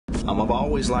I've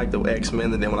always liked the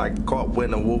X-Men, and then when I caught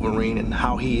wind of Wolverine and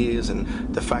how he is, and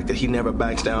the fact that he never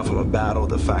backs down from a battle,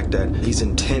 the fact that he's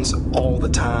intense all the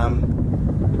time.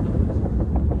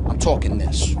 I'm talking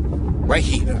this, right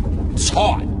here. It's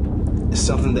hard. It's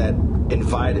something that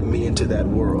invited me into that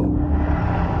world.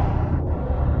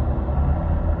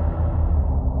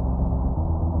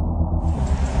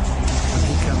 When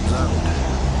he comes out,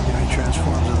 he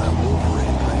transforms into that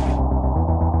Wolverine thing.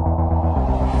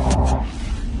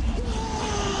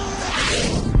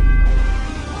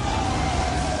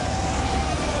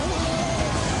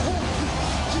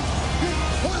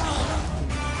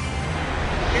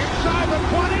 Inside the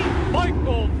 20,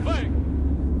 Michael Vick.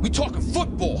 We talking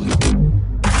football.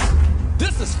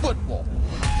 This is football.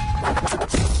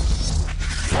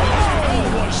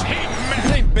 Was he mad?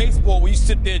 This ain't baseball where you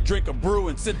sit there, drink a brew,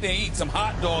 and sit there and eat some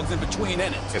hot dogs in between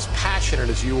innings. As passionate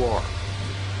as you are,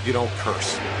 you don't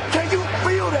curse. Can you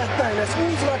feel that thing that's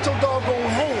oozing out your doggone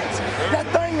hands? That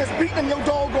thing that's beating in your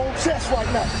doggone chest right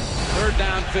now. Third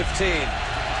down 15.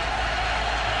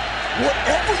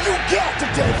 Whatever you got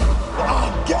today,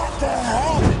 I got to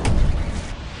have it.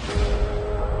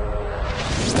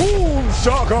 Ooh,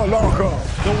 shaka-laka.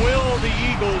 The will of the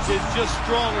Eagles is just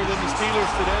stronger than the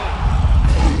Steelers today.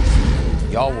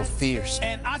 Y'all were fierce.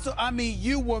 And I mean,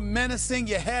 you were menacing.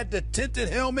 You had the tinted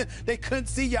helmet. They couldn't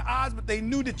see your eyes, but they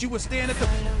knew that you were staying at the...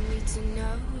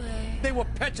 They were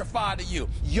petrified of you.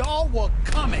 Y'all were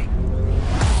coming.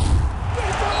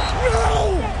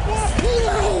 No!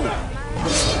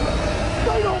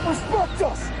 They don't respect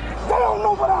us. They don't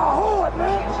know about our heart,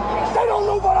 man. They don't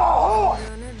know about our heart.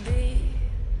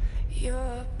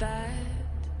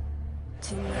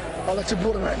 I'll let you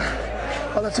boy tonight.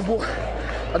 I'll let you boy.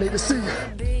 I need to see you.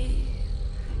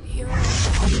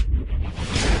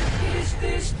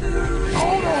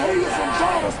 All the haters and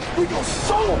doubters, we gon'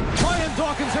 show them. Brian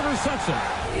Dawkins interception.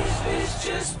 Is this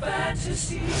just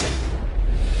fantasy?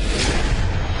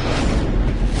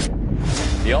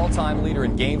 The all-time leader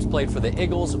in games played for the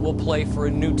Eagles will play for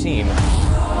a new team.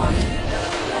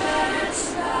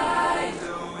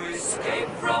 Escape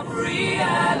from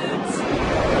reality.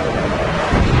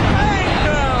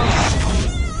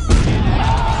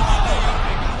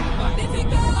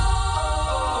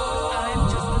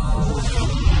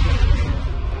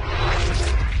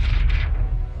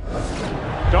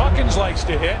 Dawkins likes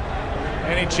to hit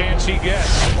any chance he gets.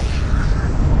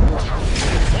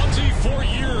 24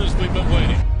 years we've been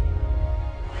waiting.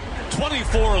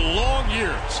 24 long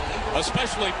years,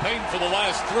 especially painful the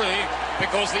last 3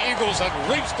 because the Eagles had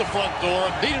reached the front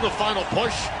door, needed a final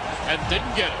push, and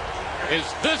didn't get it.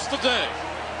 Is this the day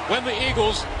when the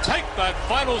Eagles take that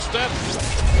final step?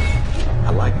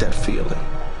 I like that feeling,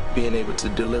 being able to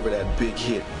deliver that big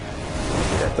hit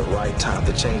at the right time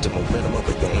to change the momentum of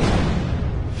the game.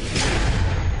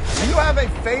 Do you have a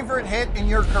favorite hit in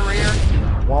your career?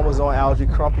 One was on Algie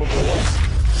Crumpler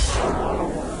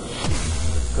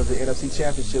because the NFC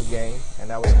Championship game, and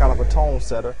that was kind of a tone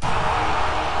setter.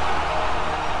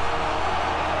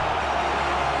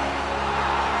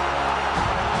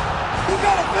 You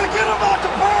gotta forget about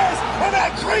the pass and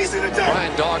that crazy today.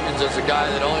 Brian Dawkins is a guy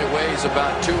that only weighs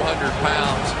about 200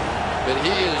 pounds, but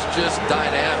he is just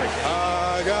dynamic.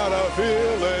 I got a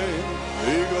feeling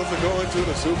the Eagles are going to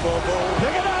the Super Bowl.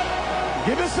 Pick it up.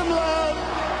 Give us some love.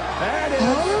 There it is.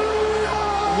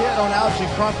 Hit on Algie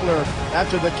Crumpler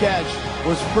after the catch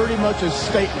was pretty much a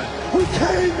statement. We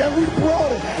came and we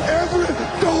brought it every